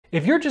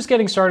If you're just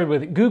getting started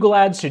with Google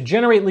Ads to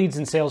generate leads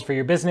and sales for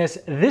your business,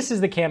 this is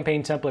the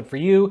campaign template for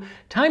you.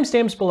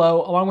 Timestamps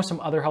below, along with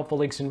some other helpful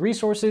links and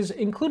resources,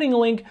 including a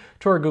link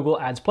to our Google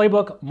Ads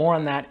playbook. More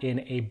on that in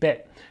a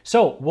bit.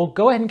 So we'll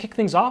go ahead and kick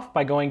things off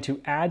by going to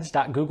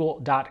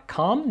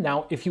ads.google.com.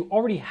 Now, if you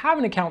already have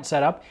an account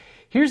set up,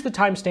 here's the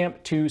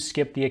timestamp to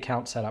skip the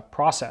account setup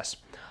process.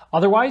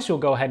 Otherwise, you'll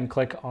go ahead and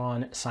click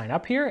on sign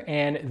up here,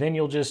 and then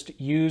you'll just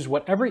use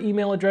whatever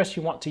email address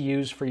you want to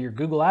use for your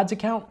Google Ads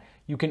account.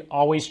 You can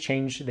always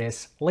change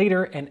this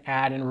later and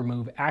add and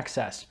remove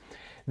access.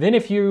 Then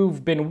if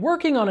you've been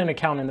working on an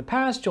account in the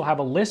past, you'll have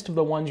a list of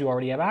the ones you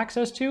already have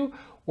access to,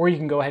 or you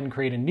can go ahead and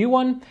create a new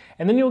one,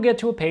 and then you'll get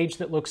to a page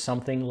that looks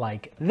something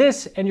like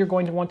this, and you're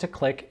going to want to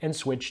click and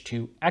switch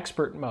to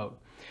expert mode.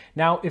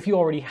 Now, if you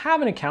already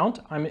have an account,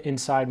 I'm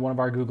inside one of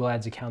our Google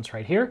Ads accounts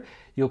right here.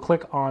 You'll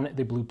click on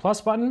the blue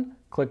plus button,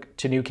 click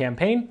to new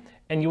campaign,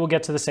 and you will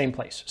get to the same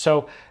place.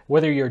 So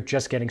whether you're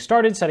just getting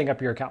started setting up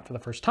your account for the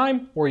first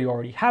time, or you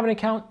already have an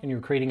account and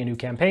you're creating a new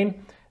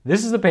campaign,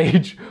 this is the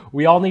page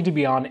we all need to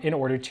be on in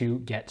order to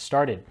get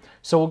started.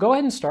 So we'll go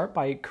ahead and start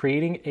by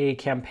creating a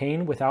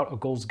campaign without a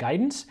goals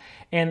guidance.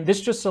 And this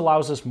just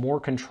allows us more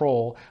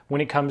control when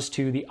it comes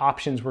to the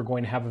options we're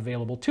going to have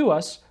available to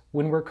us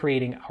when we're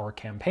creating our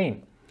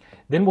campaign.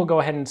 Then we'll go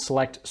ahead and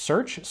select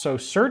search. So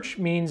search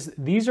means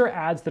these are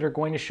ads that are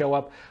going to show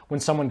up when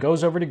someone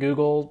goes over to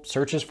Google,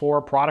 searches for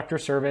a product or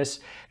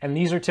service, and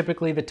these are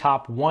typically the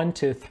top 1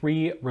 to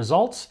 3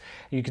 results.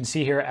 You can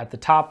see here at the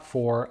top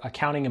for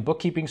accounting and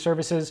bookkeeping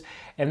services,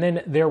 and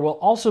then there will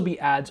also be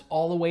ads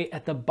all the way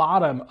at the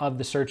bottom of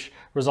the search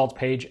results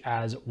page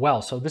as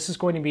well. So this is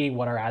going to be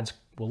what our ads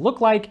will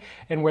look like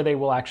and where they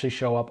will actually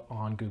show up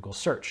on Google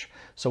search.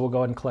 So we'll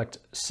go ahead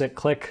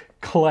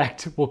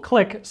and we'll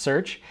click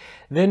search.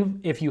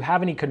 Then if you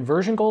have any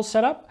conversion goals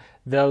set up,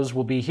 those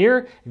will be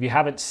here. If you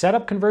haven't set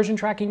up conversion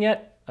tracking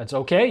yet, that's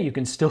okay. You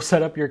can still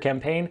set up your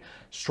campaign.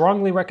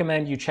 Strongly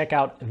recommend you check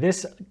out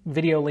this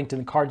video linked in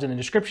the cards in the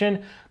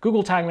description,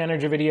 Google Tag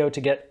Manager video, to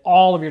get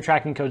all of your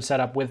tracking codes set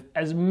up with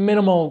as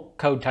minimal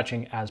code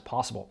touching as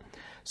possible.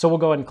 So we'll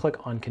go ahead and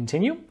click on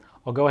continue.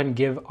 I'll go ahead and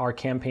give our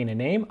campaign a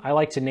name. I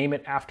like to name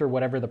it after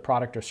whatever the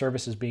product or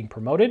service is being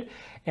promoted,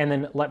 and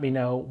then let me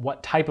know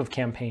what type of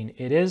campaign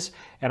it is.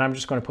 And I'm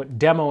just going to put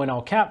demo in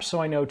all caps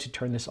so I know to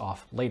turn this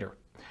off later.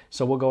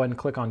 So we'll go ahead and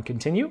click on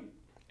continue.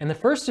 And the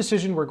first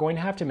decision we're going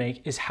to have to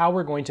make is how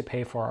we're going to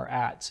pay for our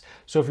ads.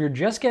 So if you're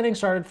just getting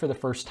started for the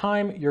first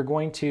time, you're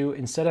going to,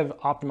 instead of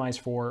optimize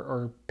for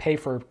or pay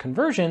for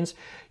conversions,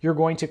 you're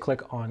going to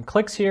click on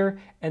clicks here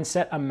and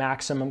set a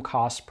maximum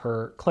cost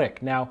per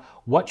click. Now,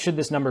 what should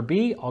this number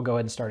be? I'll go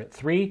ahead and start at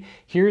 3.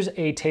 Here's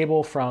a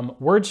table from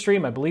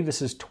WordStream. I believe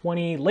this is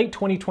late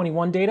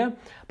 2021 data,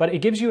 but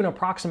it gives you an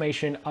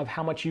approximation of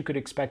how much you could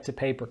expect to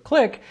pay per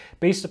click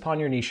based upon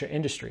your niche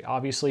industry.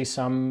 Obviously,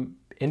 some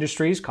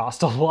industries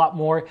cost a lot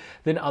more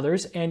than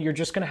others, and you're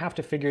just going to have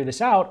to figure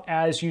this out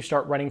as you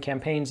start running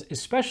campaigns,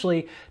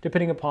 especially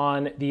depending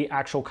upon the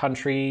actual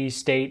country,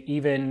 state,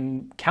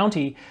 even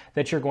county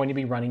that you're going to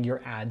be running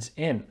your ads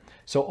in.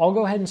 So I'll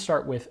go ahead and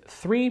start with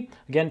 3.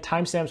 Again,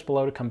 timestamps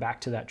below to come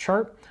back to that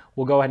chart.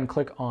 We'll go ahead and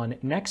click on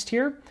next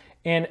here.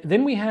 And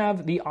then we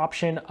have the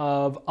option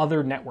of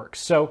other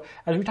networks. So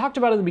as we talked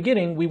about at the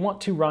beginning, we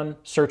want to run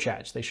search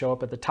ads. They show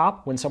up at the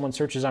top when someone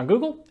searches on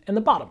Google and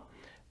the bottom.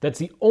 That's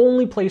the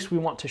only place we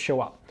want to show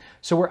up.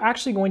 So we're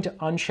actually going to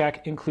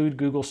uncheck include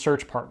Google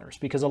search partners,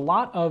 because a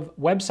lot of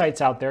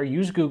websites out there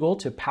use Google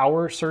to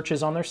power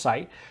searches on their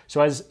site. So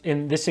as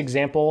in this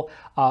example,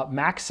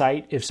 Mac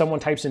site, if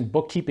someone types in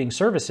bookkeeping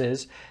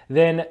services,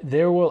 then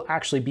there will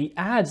actually be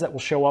ads that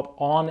will show up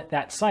on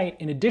that site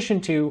in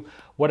addition to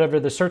whatever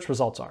the search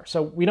results are.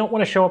 So we don't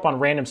want to show up on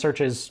random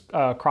searches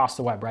across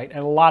the web, right? And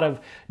a lot of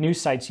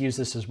news sites use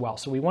this as well.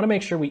 So we want to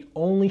make sure we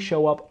only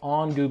show up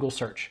on Google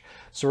search.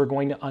 So we're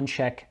going to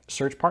uncheck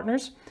search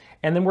partners,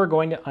 and then we're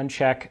going to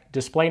uncheck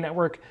display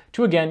network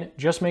to, again,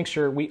 just make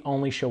sure we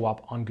only show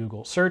up on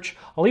Google search.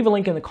 I'll leave a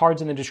link in the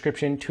cards in the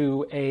description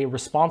to a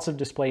responsive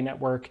display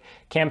network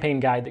campaign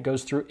guide that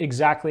goes through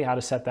exactly how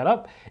to set that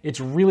up. It's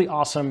really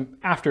awesome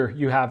after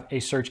you have a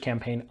search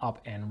campaign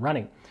up and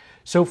running.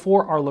 So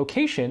for our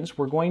locations,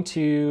 we're going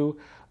to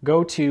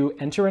go to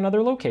enter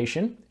another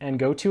location and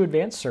go to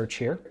advanced search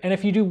here. And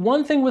if you do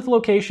one thing with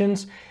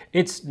locations,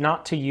 it's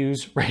not to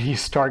use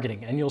radius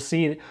targeting, and you'll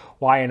see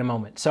why in a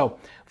moment. So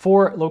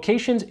for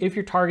locations, if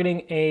you're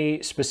targeting a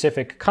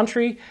specific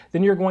country,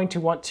 then you're going to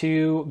want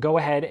to go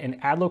ahead and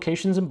add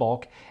locations in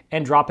bulk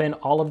and drop in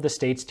all of the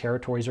states,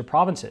 territories, or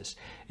provinces.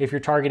 If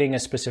you're targeting a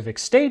specific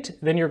state,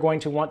 then you're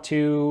going to want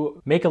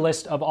to make a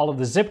list of all of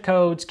the zip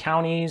codes,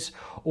 counties,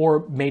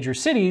 or major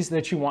cities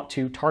that you want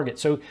to target.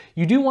 So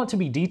you do want to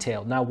be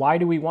detailed. Now, why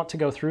do we want to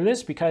go through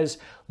this? Because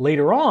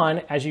later on,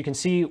 as you can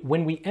see,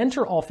 when we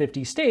enter all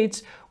 50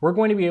 states, we're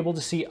going to be able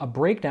to see a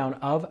breakdown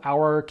of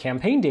our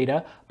campaign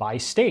data by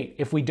state.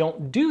 If we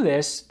don't do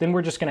this, then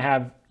we're just going to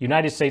have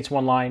United States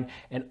one line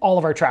and all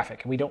of our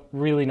traffic, and we don't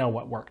really know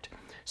what worked.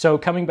 So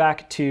coming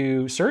back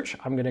to search,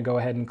 I'm going to go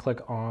ahead and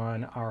click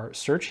on our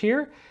search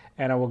here,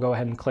 and I will go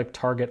ahead and click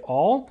target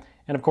all.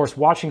 And of course,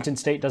 Washington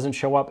State doesn't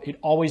show up. It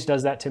always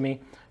does that to me.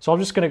 So I'm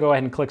just going to go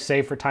ahead and click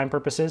save for time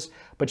purposes,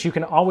 but you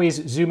can always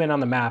zoom in on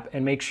the map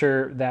and make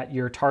sure that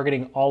you're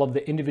targeting all of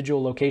the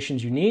individual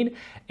locations you need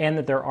and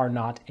that there are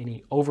not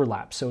any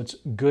overlaps. So it's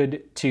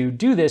good to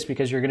do this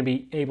because you're going to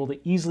be able to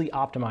easily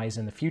optimize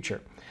in the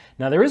future.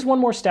 Now there is one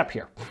more step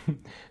here.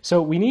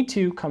 So we need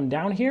to come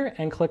down here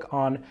and click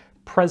on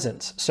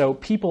presence. So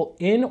people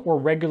in or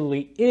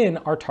regularly in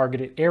our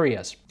targeted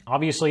areas.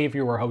 Obviously, if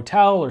you were a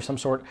hotel or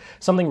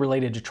something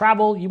related to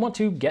travel, you want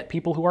to get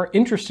people who are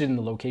interested in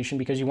the location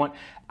because you want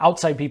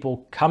outside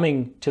people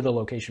coming to the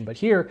location. But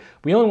here,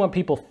 we only want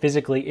people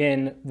physically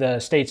in the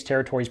states,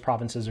 territories,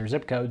 provinces, or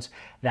zip codes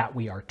that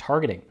we are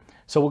targeting.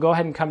 So we'll go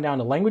ahead and come down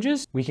to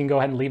languages. We can go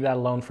ahead and leave that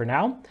alone for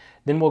now.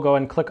 Then we'll go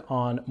ahead and click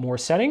on more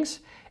settings.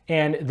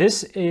 And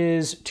this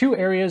is two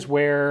areas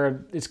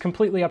where it's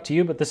completely up to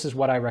you, but this is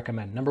what I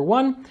recommend. Number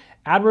one,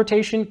 ad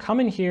rotation, come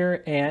in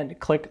here and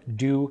click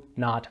do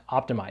not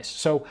optimize.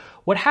 So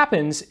what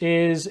happens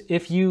is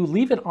if you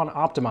leave it on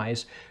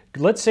optimize,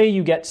 let's say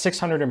you get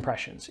 600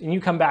 impressions and you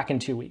come back in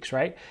 2 weeks,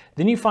 right?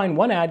 Then you find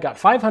one ad got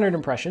 500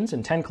 impressions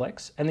and 10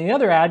 clicks, and the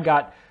other ad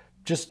got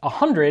just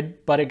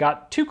 100, but it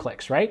got 2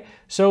 clicks, right?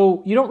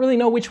 So you don't really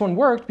know which one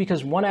worked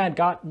because one ad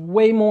got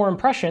way more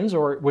impressions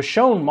or was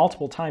shown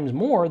multiple times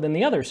more than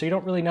the other. So you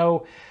don't really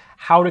know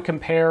how to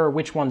compare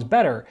which one's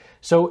better.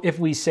 So if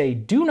we say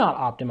do not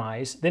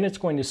optimize, then it's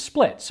going to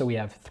split. So we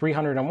have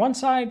 300 on one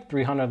side,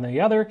 300 on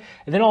the other,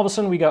 and then all of a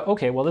sudden we go,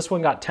 okay, well this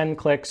one got 10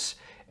 clicks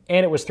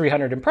and it was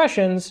 300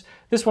 impressions.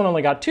 This one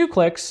only got 2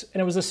 clicks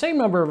and it was the same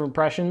number of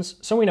impressions,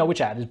 so we know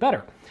which ad is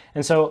better.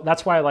 And so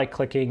that's why I like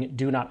clicking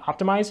do not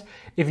optimize.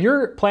 If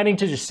you're planning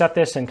to just set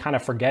this and kind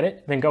of forget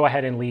it, then go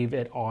ahead and leave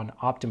it on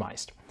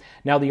optimized.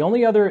 Now, the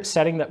only other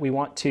setting that we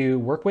want to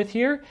work with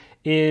here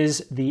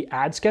is the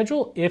ad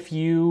schedule. If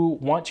you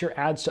want your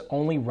ads to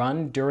only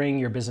run during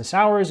your business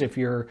hours, if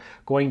you're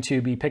going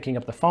to be picking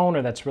up the phone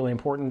or that's really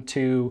important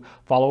to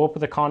follow up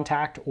with a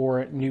contact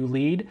or new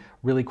lead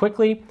really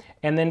quickly.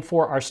 And then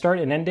for our start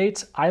and end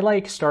dates, I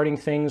like starting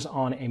things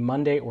on a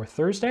Monday or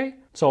Thursday.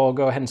 So I'll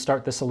go ahead and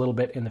start this a little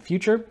bit in the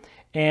future,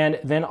 and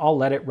then I'll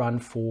let it run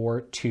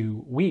for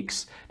 2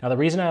 weeks. Now, the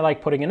reason I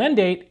like putting an end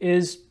date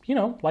is, you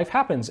know, life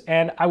happens.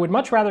 And I would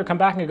much rather come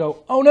back and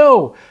go, oh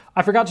no,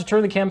 I forgot to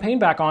turn the campaign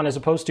back on, as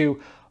opposed to,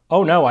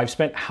 oh no, I've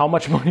spent how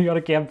much money on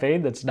a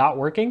campaign that's not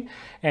working.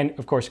 And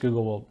of course,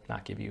 Google will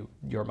not give you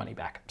your money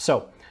back.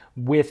 So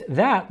with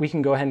that, we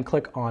can go ahead and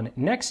click on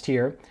next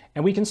here,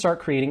 and we can start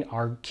creating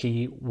our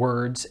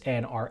keywords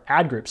and our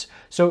ad groups.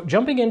 So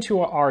jumping into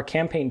our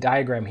campaign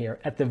diagram here,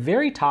 at the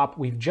very top,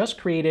 we've just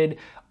created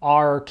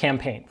our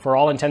campaign for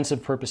all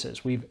intensive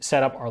purposes. We've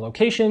set up our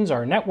locations,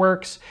 our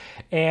networks,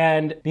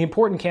 and the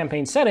important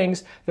campaign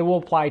settings that will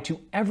apply to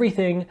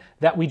everything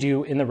that we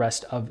do in the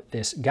rest of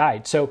this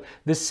guide. So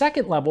the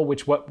second level,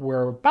 which what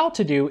we're about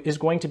to do, is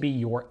going to be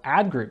your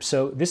ad group.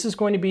 So this is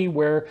going to be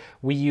where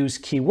we use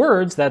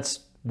keywords. That's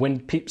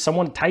when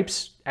someone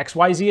types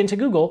XYZ into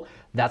Google,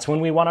 that's when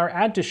we want our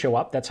ad to show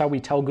up. That's how we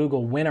tell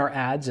Google when our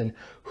ads and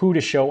who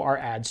to show our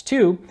ads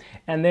to.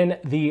 And then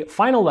the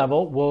final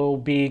level will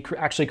be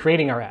actually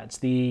creating our ads,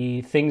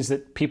 the things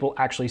that people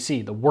actually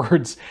see, the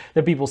words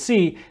that people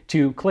see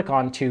to click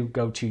on to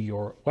go to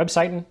your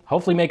website and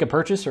hopefully make a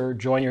purchase or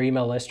join your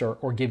email list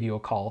or give you a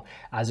call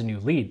as a new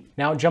lead.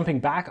 Now, jumping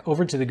back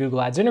over to the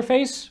Google Ads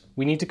interface,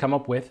 we need to come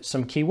up with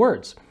some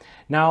keywords.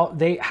 Now,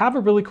 they have a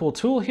really cool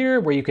tool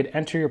here where you could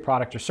enter your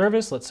product or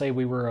service. Let's say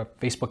we were a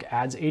Facebook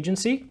ads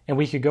agency, and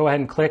we could go ahead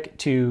and click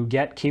to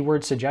get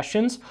keyword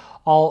suggestions.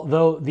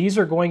 Although these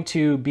are going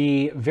to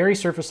be very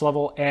surface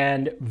level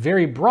and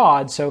very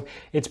broad, so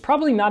it's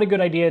probably not a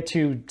good idea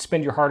to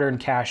spend your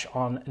hard-earned cash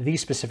on these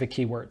specific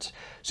keywords.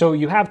 So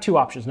you have two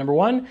options. Number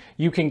one,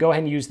 you can go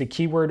ahead and use the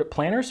keyword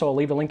planner. So I'll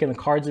leave a link in the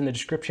cards in the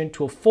description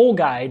to a full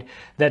guide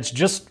that's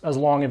just as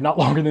long, if not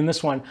longer than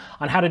this one,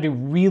 on how to do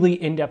really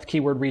in-depth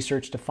keyword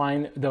research to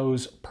find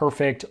those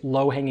perfect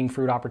low-hanging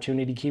fruit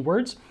opportunity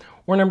keywords.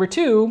 Or number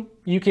two,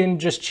 you can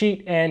just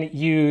cheat and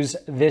use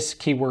this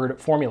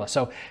keyword formula.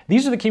 So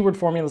these are the keyword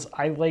formulas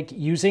I like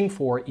using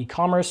for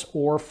e-commerce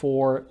or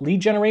for lead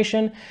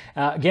generation.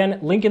 Again,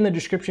 link in the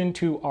description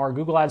to our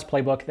Google Ads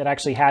playbook that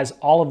actually has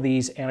all of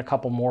these and a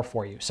couple more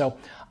for you. So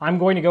I'm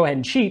going to go ahead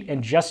and cheat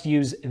and just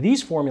use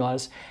these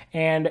formulas.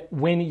 And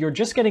when you're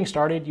just getting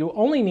started, you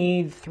only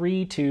need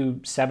 3 to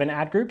 7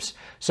 ad groups.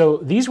 So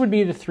these would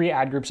be the 3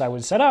 ad groups I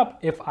would set up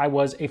if I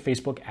was a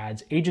Facebook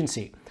ads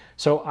agency.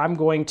 So I'm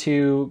going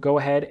to go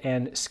ahead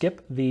and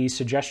skip the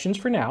suggestions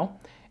for now,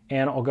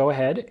 and I'll go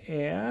ahead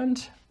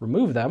and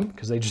remove them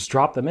because they just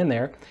dropped them in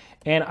there.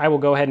 And I will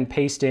go ahead and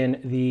paste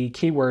in the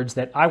keywords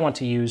that I want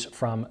to use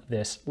from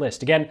this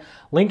list. Again,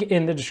 link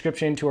in the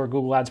description to our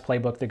Google Ads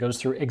playbook that goes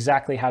through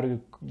exactly how to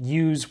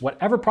use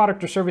whatever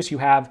product or service you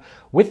have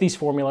with these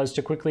formulas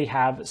to quickly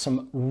have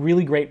some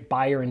really great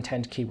buyer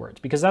intent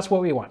keywords, because that's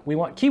what we want. We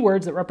want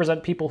keywords that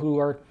represent people who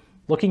are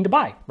looking to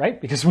buy,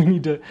 right? Because we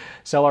need to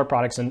sell our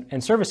products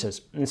and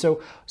services. And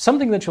so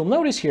something that you'll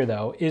notice here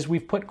though, is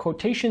we've put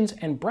quotations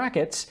and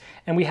brackets,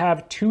 and we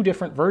have two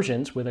different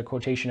versions with a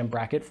quotation and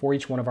bracket for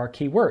each one of our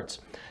keywords.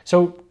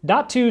 So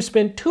not to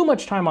spend too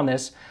much time on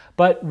this,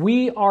 but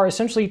we are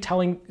essentially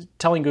telling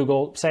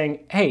Google,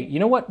 saying, hey, you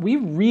know what? We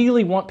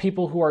really want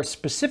people who are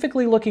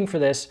specifically looking for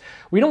this.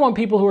 We don't want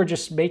people who are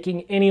just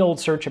making any old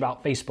search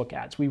about Facebook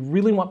ads. We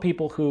really want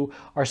people who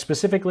are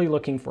specifically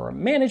looking for a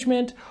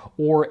management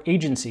or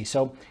agency.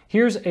 So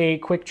here's a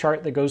quick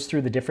chart that goes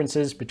through the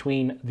differences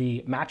between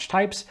the match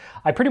types.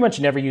 I pretty much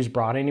never use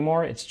broad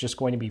anymore. It's just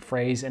going to be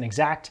phrase and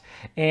exact.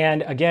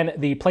 And again,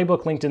 the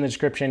playbook linked in the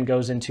description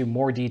goes into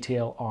more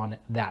detail on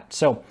that.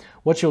 So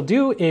what you'll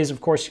do is, of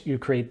course, you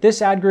create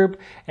this ad group,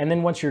 and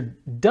then once you're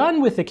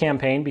done with the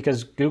campaign,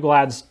 because Google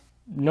Ads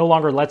no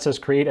longer lets us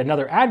create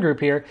another ad group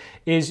here,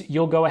 is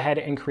you'll go ahead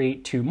and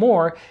create two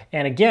more.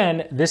 And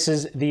again, this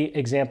is the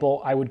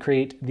example. I would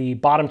create the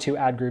bottom two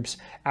ad groups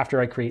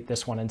after I create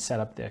this one and set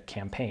up the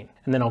campaign.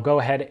 And then I'll go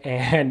ahead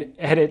and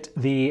edit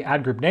the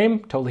ad group name.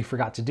 Totally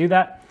forgot to do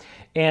that.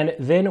 And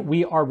then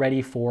we are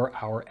ready for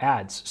our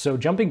ads. So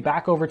jumping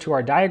back over to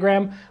our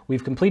diagram,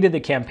 we've completed the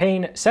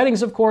campaign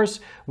settings, of course.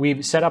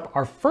 We've set up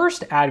our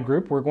first ad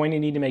group. We're going to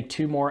need to make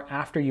two more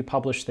after you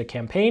publish the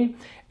campaign.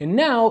 And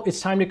now it's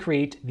time to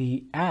create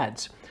the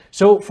ads.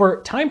 So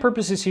for time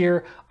purposes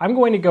here, I'm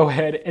going to go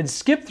ahead and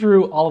skip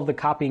through all of the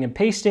copying and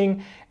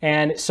pasting.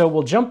 And so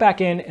we'll jump back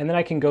in, and then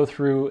I can go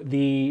through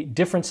the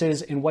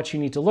differences in what you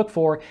need to look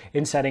for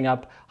in setting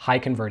up high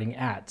converting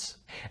ads.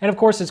 And of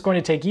course, it's going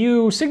to take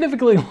you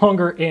significantly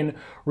longer in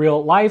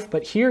real life,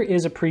 but here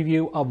is a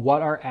preview of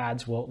what our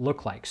ads will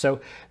look like.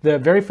 So the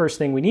very first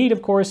thing we need,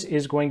 of course,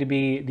 is going to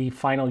be the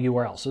final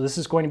URL. So this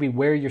is going to be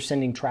where you're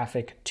sending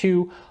traffic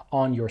to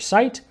on your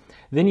site.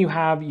 Then you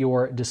have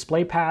your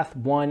display path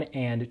 1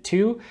 and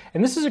 2.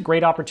 And this is a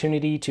great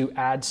opportunity to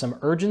add some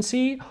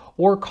urgency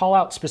or call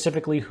out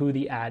specifically who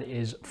the ad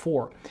is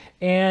for.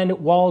 And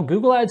while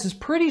Google Ads is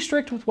pretty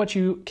strict with what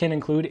you can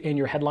include in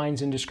your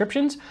headlines and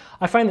descriptions,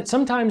 I find that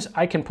sometimes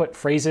I can put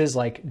phrases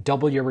like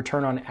double your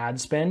return on ad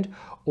spend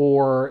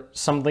or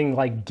something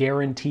like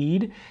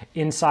guaranteed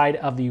inside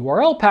of the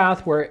URL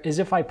path, whereas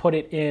if I put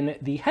it in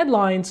the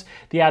headlines,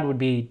 the ad would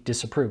be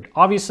disapproved.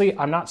 Obviously,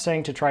 I'm not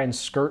saying to try and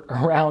skirt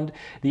around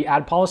the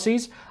ad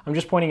policies. I'm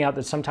just pointing out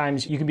that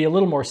sometimes you can be a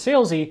little more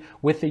salesy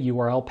with the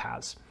URL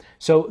paths.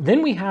 So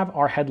then we have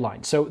our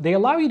headlines. So they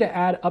allow you to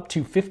add up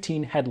to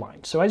 15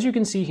 headlines. So as you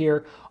can see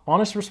here,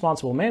 honest,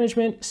 responsible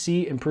management,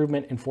 see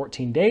improvement in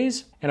 14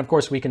 days. And of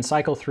course, we can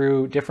cycle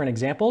through different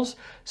examples.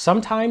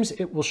 Sometimes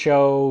it will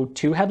show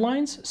 2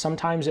 headlines,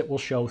 sometimes it will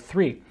show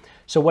 3.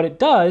 So what it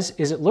does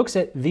is it looks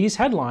at these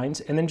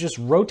headlines and then just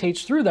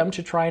rotates through them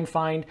to try and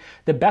find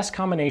the best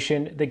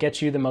combination that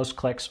gets you the most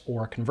clicks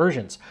or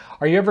conversions.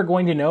 Are you ever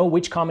going to know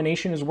which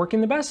combination is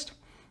working the best?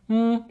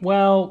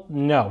 Well,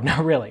 no,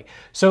 not really.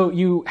 So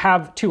you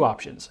have 2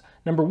 options.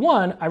 Number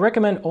 1, I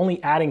recommend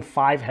only adding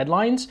 5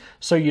 headlines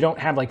so you don't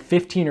have like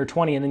 15 or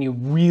 20 and then you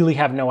really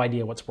have no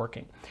idea what's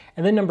working.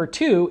 And then number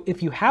 2,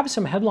 if you have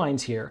some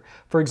headlines here,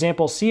 for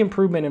example, see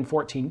improvement in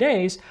 14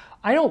 days,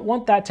 I don't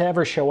want that to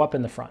ever show up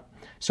in the front.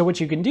 So what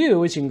you can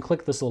do is you can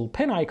click this little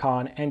pin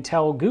icon and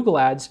tell Google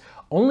Ads,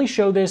 only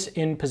show this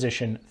in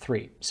position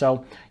 3.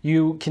 So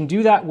you can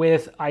do that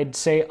with, I'd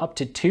say, up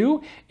to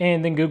 2,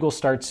 and then Google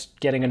starts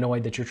getting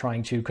annoyed that you're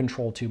trying to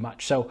control too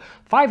much. So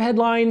 5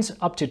 headlines,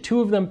 up to 2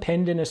 of them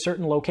pinned in a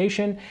certain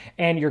location,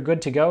 and you're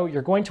good to go.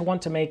 You're going to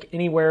want to make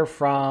anywhere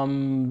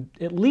from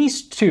at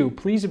least 2,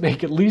 please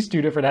make at least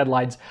 2 different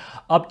headlines,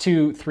 up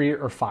to 3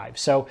 or 5.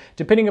 So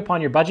depending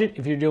upon your budget,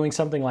 if you're doing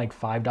something like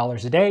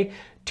 $5 a day,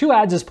 2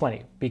 ads is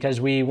plenty, because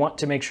we want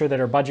to make sure that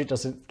our budget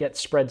doesn't get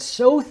spread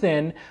so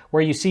thin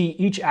where you see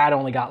each ad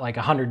only got like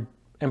 100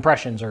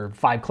 impressions or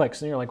 5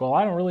 clicks. And you're like, well,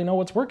 I don't really know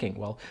what's working.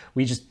 Well,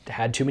 we just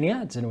had too many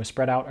ads and it was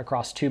spread out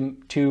across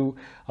two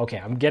okay,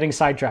 I'm getting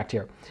sidetracked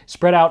here.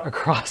 Spread out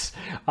across,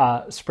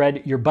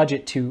 spread your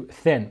budget too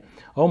thin.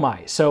 Oh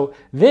my. So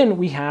then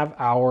we have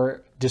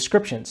our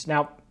descriptions.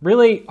 Now,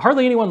 really,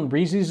 hardly anyone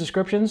reads these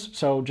descriptions,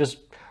 so just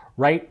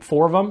write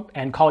 4 of them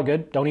and call it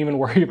good. Don't even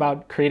worry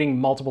about creating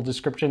multiple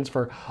descriptions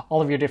for all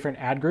of your different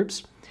ad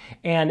groups.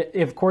 And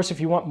of course,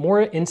 if you want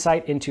more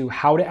insight into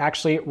how to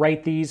actually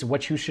write these,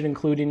 what you should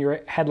include in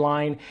your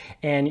headline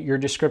and your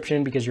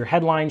description, because your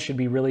headline should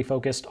be really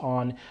focused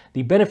on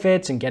the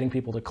benefits and getting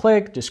people to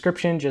click.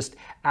 Description just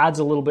adds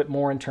a little bit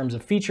more in terms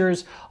of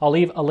features. I'll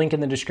leave a link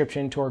in the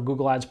description to our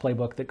Google Ads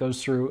playbook that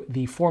goes through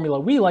the formula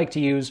we like to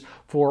use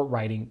for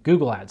writing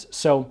Google Ads.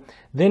 So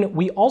then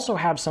we also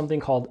have something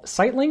called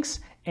site links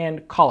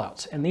and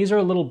callouts. And these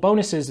are little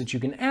bonuses that you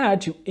can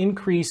add to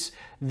increase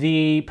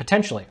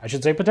potentially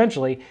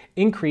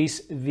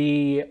increase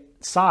the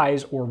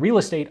size or real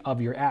estate of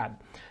your ad.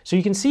 So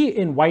you can see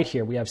in white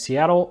here, we have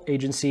Seattle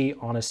Agency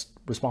Honest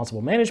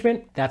Responsible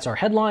Management. That's our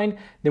headline.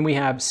 Then we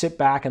have sit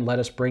back and let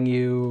us bring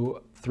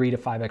you 3 to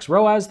 5x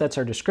ROAS. That's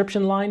our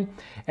description line.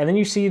 And then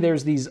you see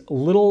there's these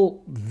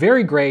little,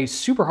 very gray,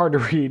 super hard to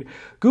read,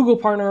 Google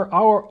partner,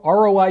 our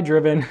ROI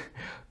driven,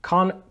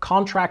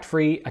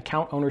 contract-free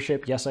account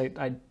ownership. Yes,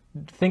 I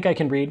think I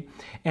can read.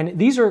 And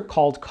these are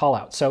called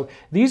callouts. So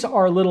these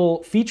are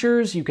little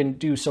features. You can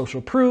do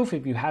social proof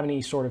if you have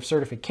any sort of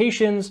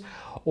certifications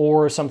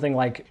or something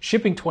like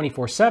shipping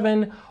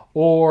 24/7,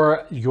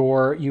 or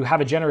you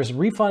have a generous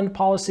refund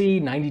policy,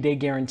 90-day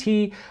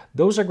guarantee.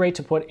 Those are great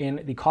to put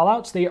in the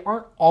callouts. They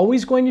aren't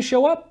always going to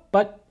show up,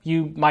 but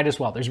you might as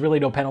well. There's really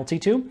no penalty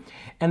to.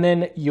 And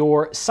then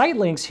your site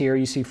links here,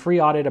 you see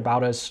free audit,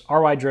 about us,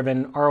 ROI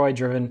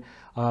driven.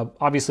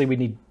 Obviously we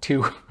need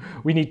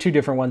two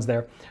different ones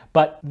there,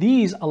 but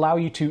these allow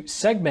you to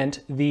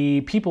segment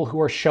the people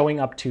who are showing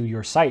up to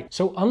your site.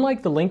 So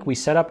unlike the link we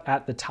set up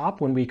at the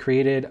top when we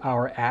created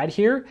our ad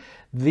here,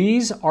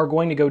 these are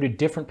going to go to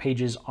different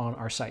pages on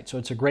our site. So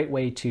it's a great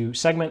way to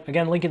segment.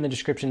 Again, link in the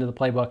description to the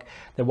playbook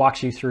that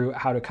walks you through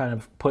how to kind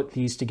of put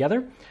these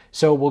together.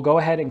 So we'll go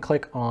ahead and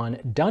click on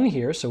done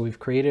here. So we've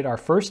created our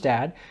first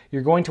ad.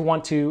 You're going to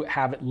want to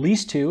have at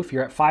least 2. If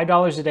you're at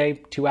 $5 a day,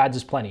 2 ads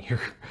is plenty.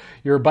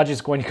 Your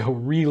budget's going to go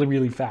really,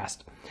 really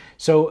fast.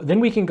 So then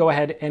we can go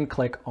ahead and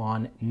click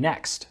on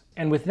next.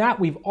 And with that,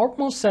 we've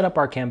almost set up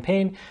our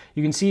campaign.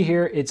 You can see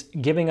here, it's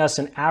giving us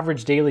an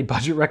average daily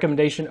budget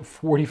recommendation of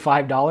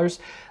 $45.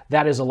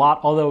 That is a lot,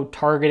 although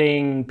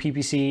targeting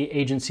PPC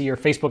agency or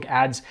Facebook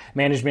ads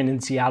management in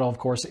Seattle, of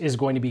course, is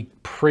going to be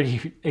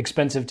pretty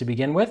expensive to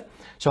begin with.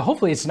 So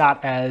hopefully it's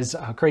not as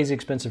crazy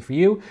expensive for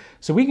you.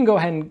 So we can go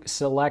ahead and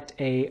select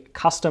a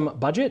custom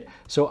budget.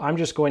 So I'm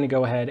just going to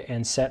go ahead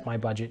and set my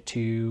budget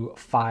to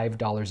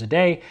 $5 a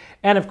day.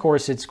 And of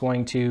course, it's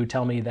going to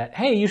tell me that,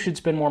 hey, you should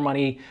spend more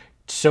money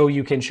so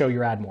you can show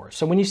your ad more.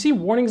 So when you see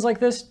warnings like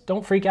this,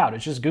 don't freak out.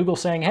 It's just Google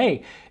saying,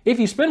 hey, if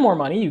you spend more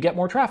money, you get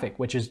more traffic,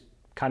 which is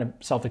kind of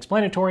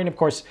self-explanatory. And of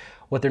course,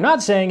 what they're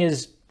not saying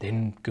is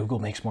then Google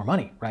makes more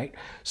money, right?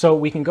 So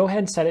we can go ahead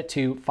and set it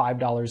to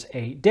 $5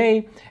 a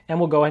day, and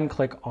we'll go ahead and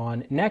click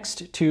on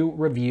next to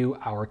review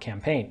our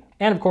campaign.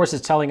 And of course,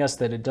 it's telling us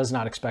that it does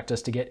not expect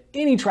us to get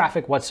any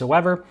traffic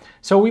whatsoever.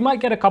 So we might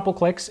get a couple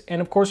clicks, and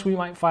of course we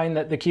might find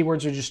that the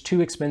keywords are just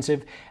too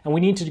expensive, and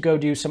we need to go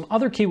do some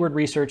other keyword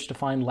research to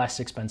find less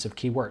expensive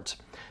keywords.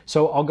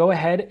 So I'll go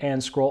ahead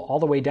and scroll all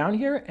the way down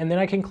here, and then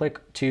I can click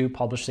to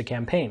publish the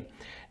campaign.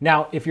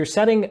 Now, if you're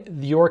setting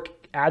your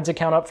ads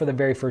account up for the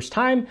very first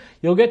time,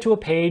 you'll get to a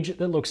page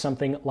that looks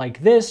something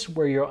like this,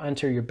 where you'll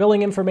enter your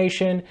billing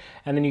information,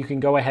 and then you can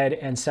go ahead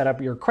and set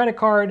up your credit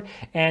card,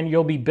 and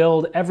you'll be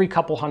billed every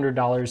couple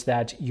 $100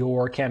 that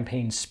your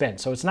campaign spent.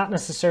 So it's not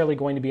necessarily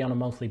going to be on a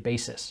monthly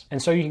basis. And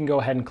so you can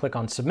go ahead and click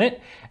on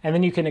submit, and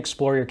then you can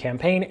explore your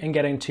campaign and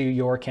get into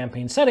your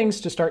campaign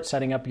settings to start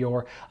setting up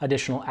your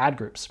additional ad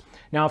groups.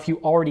 Now, if you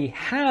already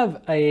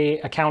have an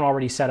account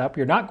already set up,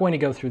 you're not going to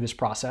go through this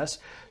process.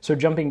 So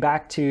jumping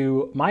back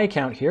to my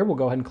account here, we'll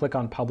go ahead and click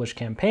on Publish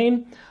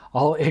Campaign.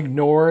 I'll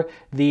ignore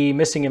the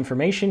missing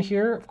information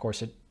here. Of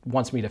course, it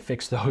wants me to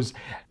fix those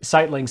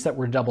site links that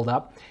were doubled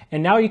up.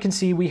 And now you can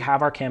see we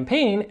have our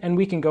campaign, and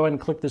we can go ahead and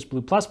click this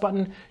blue plus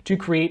button to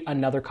create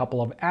another couple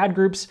of ad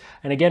groups.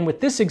 And again, with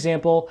this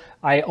example,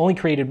 I only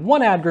created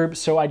 1 ad group,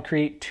 so I'd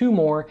create 2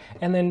 more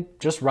and then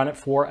just run it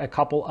for a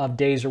couple of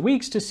days or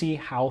weeks to see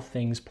how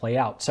things play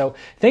out. So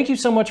thank you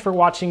so much for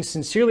watching.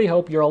 Sincerely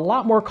hope you're a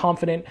lot more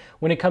confident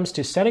when it comes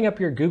to setting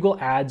up your Google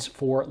ads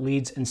for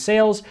leads and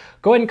sales.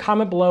 Go ahead and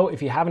comment below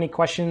if you have any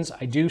questions.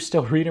 I do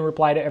still read and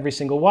reply to every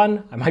single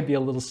one. I might be a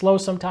little slow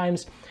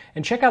sometimes.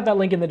 And check out that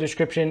link in the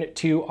description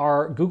to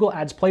our Google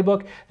Ads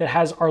playbook that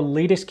has our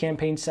latest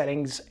campaign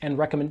settings and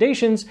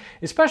recommendations,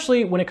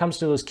 especially when it comes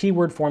to those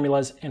keyword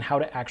formulas and how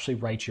to actually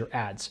write your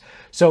ads.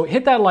 So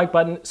hit that like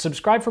button,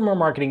 subscribe for more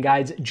marketing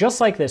guides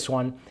just like this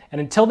one, and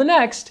until the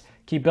next,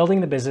 keep building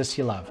the business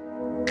you love.